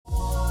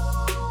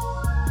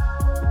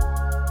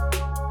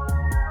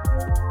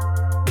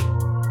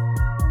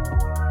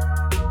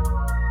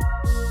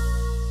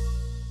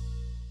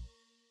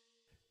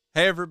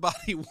Hey,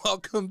 everybody.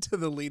 Welcome to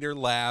the Leader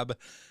Lab.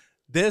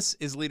 This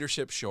is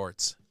Leadership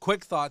Shorts.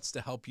 Quick thoughts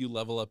to help you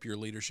level up your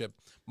leadership.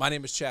 My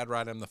name is Chad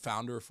Wright. I'm the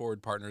founder of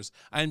Forward Partners.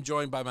 I am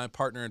joined by my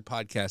partner in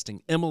podcasting,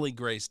 Emily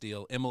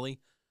Graysteele.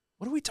 Emily,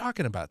 what are we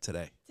talking about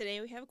today?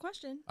 Today we have a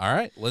question. All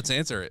right, let's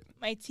answer it.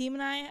 My team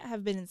and I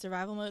have been in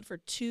survival mode for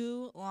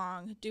too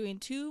long, doing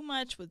too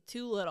much with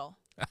too little.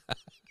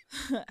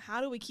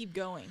 How do we keep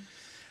going?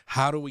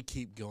 How do we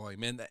keep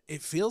going? Man,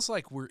 it feels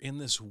like we're in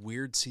this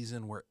weird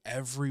season where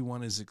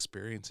everyone is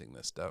experiencing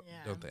this stuff,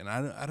 don't they? And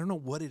I don't know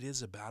what it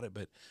is about it,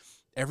 but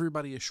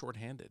everybody is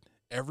shorthanded.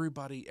 Every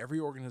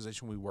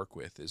organization we work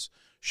with is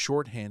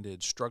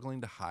shorthanded, struggling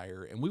to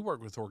hire. And we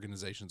work with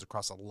organizations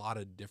across a lot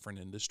of different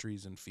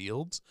industries and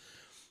fields.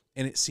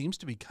 And it seems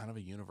to be kind of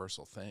a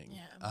universal thing.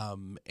 Yeah.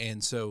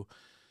 And so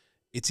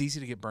it's easy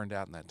to get burned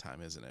out in that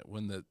time, isn't it?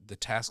 When the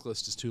task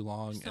list is too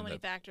long. There's so many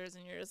factors,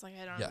 and you're just like,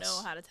 I don't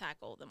know how to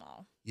tackle them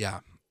all. Yeah.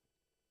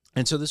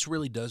 And so this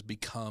really does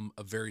become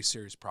a very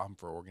serious problem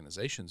for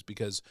organizations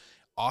because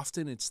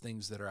often it's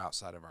things that are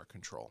outside of our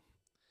control.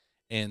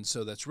 And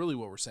so that's really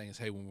what we're saying is,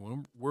 hey,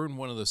 when we're in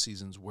one of those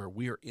seasons where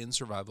we are in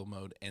survival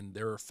mode and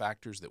there are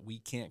factors that we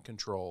can't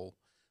control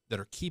that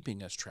are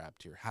keeping us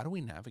trapped here, how do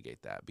we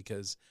navigate that?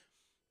 Because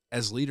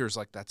as leaders,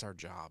 like, that's our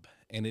job.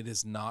 And it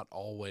is not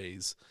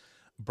always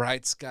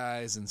bright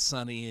skies and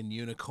sunny and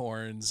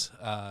unicorns.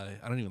 I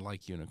don't even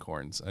like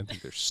unicorns. I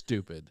think they're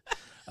stupid.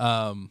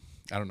 I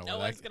don't know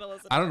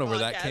where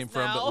that came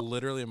from, but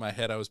literally in my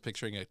head I was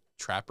picturing a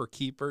trapper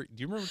keeper.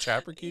 Do you remember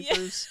trapper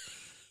keepers?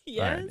 Yes.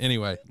 All right.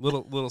 Anyway,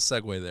 little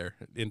segue there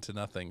into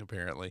nothing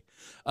apparently.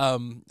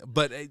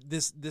 But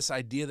this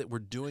idea that we're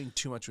doing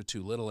too much with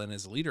too little, and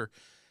as a leader,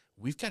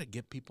 we've got to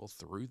get people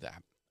through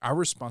that. Our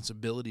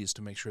responsibility is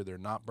to make sure they're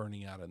not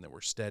burning out and that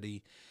we're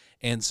steady.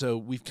 And so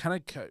we've kind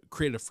of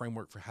created a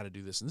framework for how to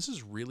do this. And this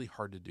is really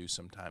hard to do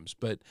sometimes.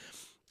 But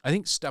I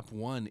think step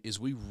one is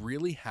we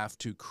really have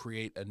to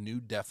create a new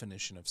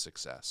definition of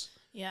success.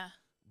 Yeah.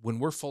 When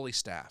we're fully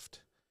staffed,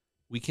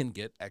 we can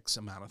get X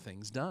amount of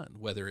things done.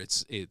 Whether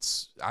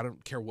it's I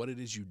don't care what it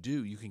is you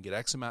do, you can get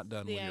X amount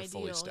done when you're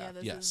fully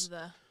staffed.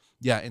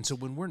 Yeah. And so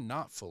when we're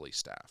not fully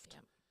staffed,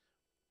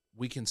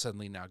 we can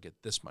suddenly now get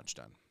this much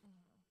done.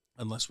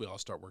 Unless we all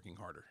start working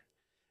harder.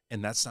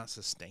 And that's not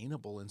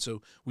sustainable. And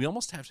so we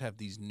almost have to have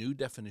these new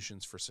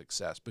definitions for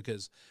success,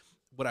 because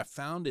what I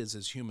found is,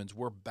 as humans,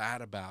 we're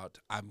bad about,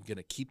 I'm going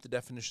to keep the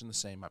definition the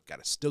same. I've got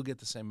to still get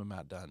the same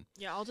amount done.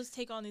 Yeah, I'll just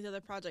take on these other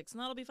projects and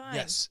that'll be fine.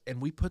 Yes.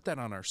 And we put that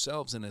on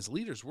ourselves. And as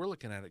leaders, we're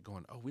looking at it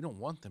going, oh, we don't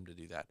want them to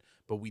do that.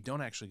 But we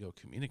don't actually go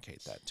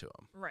communicate that to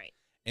them. Right.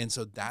 And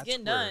so that's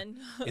getting done.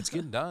 It's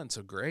getting done.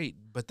 So great.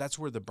 But that's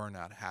where the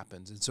burnout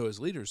happens. And so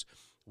as leaders,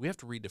 we have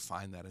to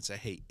redefine that and say,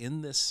 hey,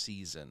 in this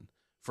season,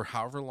 for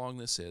however long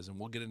this is, and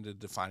we'll get into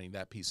defining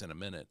that piece in a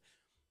minute,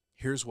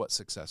 here's what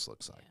success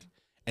looks like. Yeah.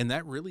 And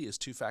that really is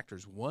two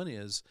factors. One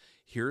is,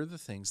 here are the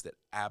things that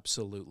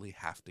absolutely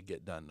have to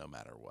get done no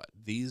matter what.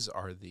 These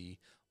are the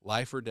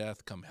life or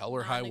death, come hell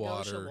or high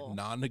water,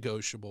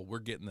 non-negotiable. We're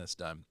getting this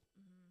done.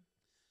 Mm-hmm.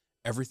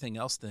 Everything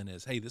else then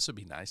is, hey, this would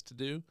be nice to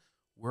do.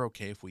 We're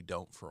okay if we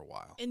don't for a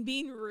while. And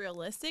being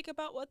realistic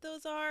about what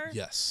those are.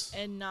 Yes.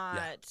 And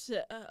not,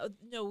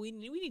 no, we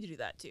need to do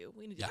that too.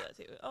 We need to do that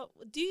too. Oh,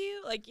 do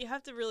you? Like, you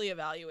have to really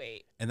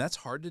evaluate. And that's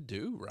hard to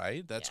do,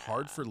 right? That's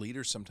hard for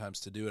leaders sometimes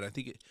to do. And I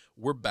think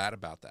we're bad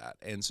about that.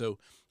 And so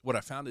what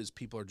I found is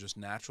people are just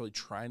naturally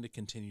trying to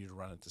continue to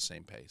run at the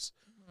same pace.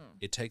 Mm-hmm.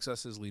 It takes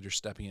us as leaders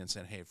stepping in and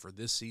saying, hey, for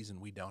this season,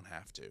 we don't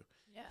have to.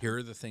 Yeah. Here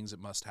are the things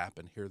that must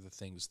happen. Here are the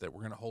things that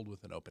we're going to hold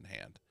with an open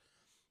hand.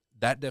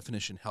 That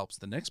definition helps.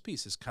 The next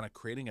piece is kind of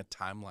creating a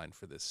timeline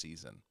for this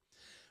season.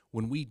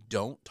 When we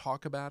don't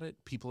talk about it,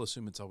 people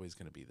assume it's always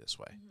going to be this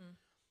way. Mm-hmm.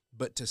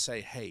 But to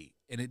say, hey,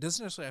 and it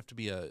doesn't necessarily have to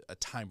be a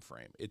time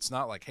frame. It's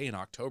not like, hey, in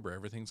October,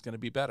 everything's going to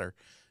be better.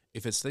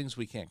 If it's things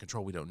we can't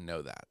control, we don't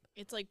know that.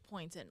 It's like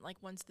points in, like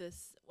once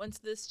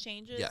this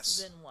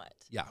changes, then what?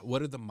 Yeah.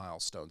 What are the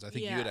milestones? I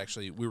think you had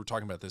we were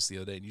talking about this the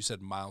other day, and you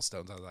said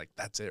milestones. I was like,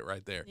 that's it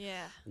right there.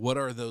 Yeah. What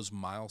are those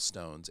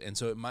milestones? And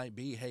so it might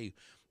be, hey,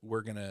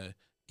 we're going to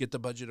get the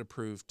budget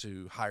approved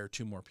to hire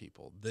 2 more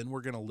people. Then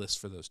we're going to list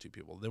for those 2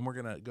 people. Then we're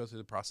going to go through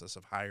the process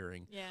of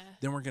hiring. Yeah.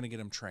 Then we're going to get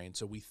them trained.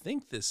 So we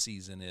think this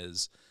season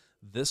is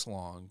this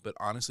long, but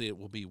honestly it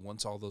will be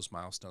once all those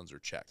milestones are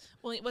checked.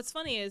 Well, what's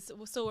funny is,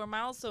 so where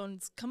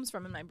milestones comes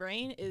from in my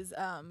brain is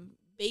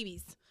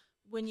babies.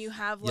 When you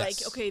have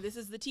okay, this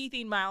is the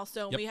teething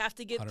milestone. Yep. We have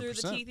to get 100%. Through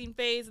the teething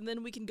phase, and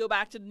then we can go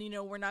back to,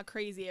 we're not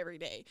crazy every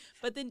day.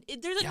 But then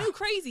there's a new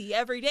crazy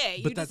every day.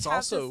 But you that's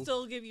just have also, to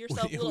still give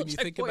yourself little when you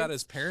think about it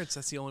as parents,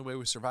 that's the only way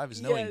we survive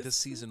is knowing this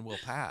season will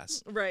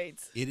pass. Right.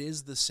 It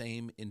is the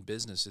same in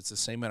business. It's the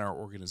same in our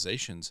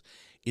organizations.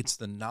 It's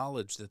the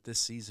knowledge that this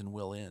season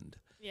will end.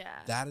 Yeah.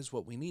 That is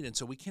what we need. And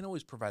so we can't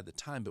always provide the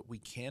time, but we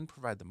can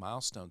provide the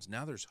milestones.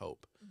 Now there's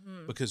hope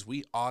because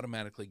we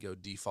automatically go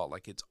default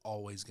like it's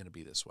always going to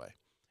be this way.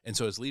 And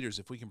so as leaders,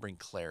 if we can bring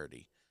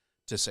clarity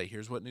to say,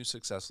 here's what new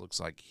success looks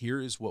like, here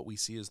is what we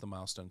see as the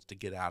milestones to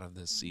get out of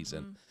this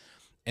season.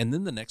 And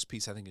then the next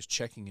piece, I think, is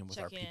checking in with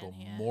our people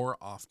more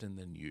often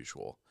than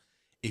usual.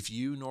 If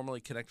you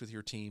normally connect with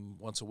your team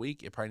once a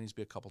week, it probably needs to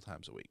be a couple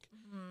times a week.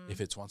 Mm-hmm.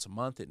 If it's once a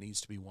month, it needs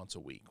to be once a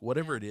week.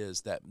 Whatever it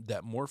is,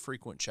 that more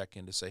frequent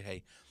check-in to say,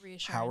 hey,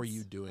 how are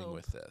you doing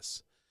with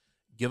this?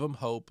 Give them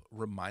hope,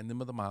 remind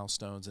them of the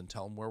milestones, and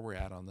tell them where we're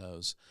at on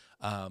those.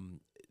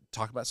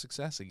 Talk about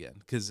success again,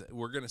 because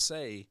we're going to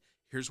say,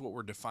 here's what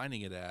we're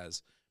defining it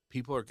as.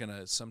 People are going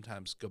to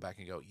sometimes go back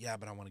and go, yeah,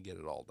 but I want to get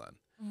it all done.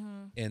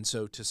 Mm-hmm. And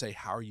so to say,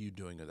 how are you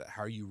doing with it?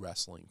 How are you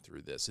wrestling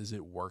through this? Is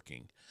it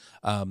working?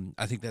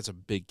 I think that's a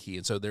big key.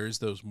 And so there is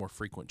those more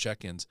frequent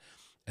check-ins,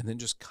 and then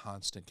just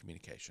constant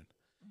communication.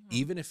 Mm-hmm.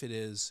 Even if it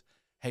is,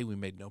 hey, we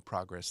made no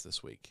progress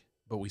this week,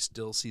 but we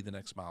still see the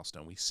next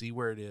milestone. We see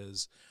where it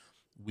is.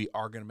 We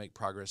are going to make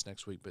progress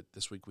next week, but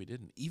this week we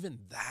didn't. Even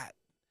that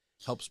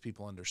helps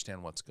people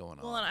understand what's going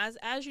on. Well, and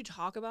as you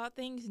talk about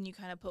things and you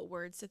kind of put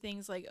words to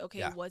things like,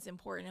 okay, what's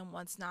important and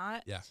what's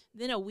not,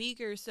 then a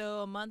week or so,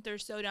 a month or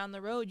so down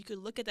the road, you could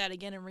look at that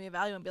again and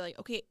reevaluate and be like,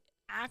 okay,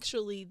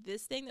 actually,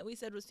 this thing that we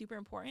said was super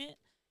important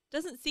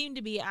doesn't seem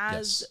to be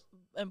as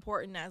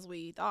important as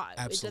we thought.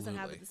 Absolutely. It doesn't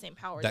have the same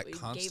power that we gave it.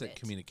 That constant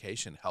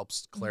communication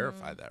helps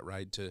clarify that,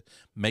 right? To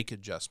make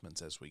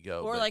adjustments as we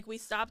go. Or like we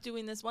stopped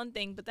doing this one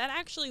thing, but that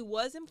actually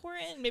was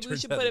important. Maybe we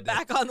should put it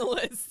back on the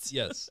list.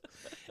 Yes.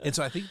 And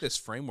so I think this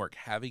framework,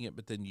 having it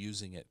but then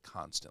using it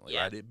constantly,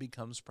 right? It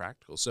becomes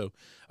practical. So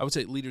I would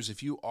say, leaders,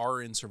 if you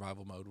are in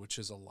survival mode, which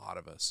is a lot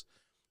of us,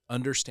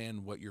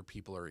 understand what your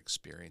people are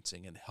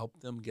experiencing and help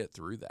them get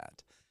through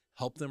that.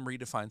 Help them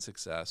redefine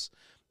success.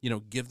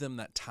 Give them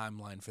that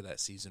timeline for that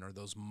season or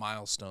those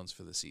milestones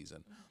for the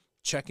season.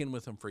 Check in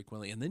with them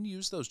frequently, and then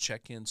use those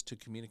check-ins to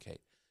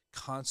communicate.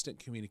 Constant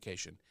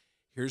communication.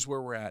 Here's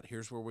where we're at.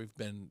 Here's where we've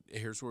been.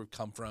 Here's where we've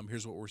come from.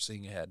 Here's what we're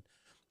seeing ahead.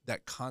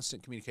 That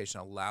constant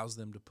communication allows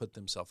them to put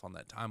themselves on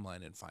that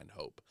timeline and find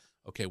hope.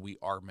 Okay, we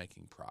are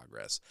making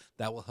progress.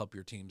 That will help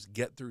your teams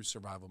get through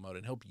survival mode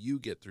and help you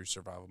get through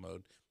survival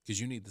mode because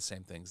you need the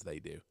same things they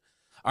do.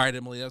 All right,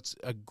 Emily, that's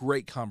a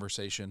great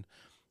conversation.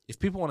 If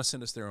people want to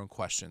send us their own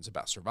questions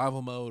about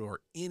survival mode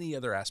or any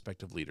other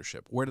aspect of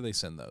leadership, where do they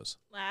send those?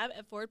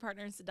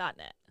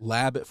 lab@forwardpartners.net.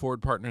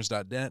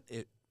 lab@forwardpartners.net.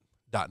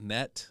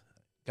 .net.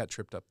 Got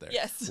tripped up there.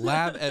 Yes.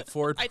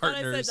 lab@forwardpartners. I thought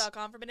I said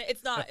 .com for a minute.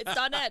 It's not. It's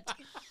 .net.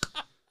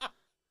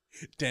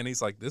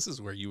 Danny's like, this is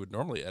where you would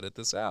normally edit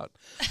this out.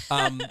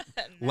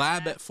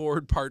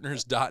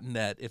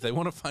 Lab@forwardpartners.net. If they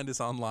want to find us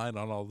online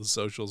on all the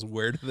socials,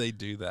 where do they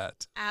do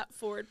that?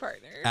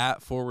 @ForwardPartner.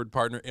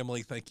 @ForwardPartner.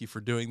 Emily, thank you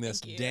for doing this.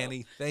 Thank you.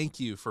 Danny, thank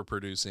you for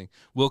producing.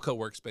 Wilco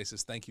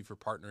Workspaces, thank you for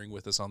partnering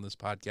with us on this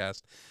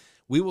podcast.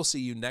 We will see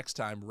you next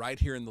time right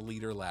here in the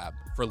Leader Lab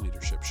for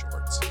Leadership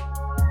Shorts.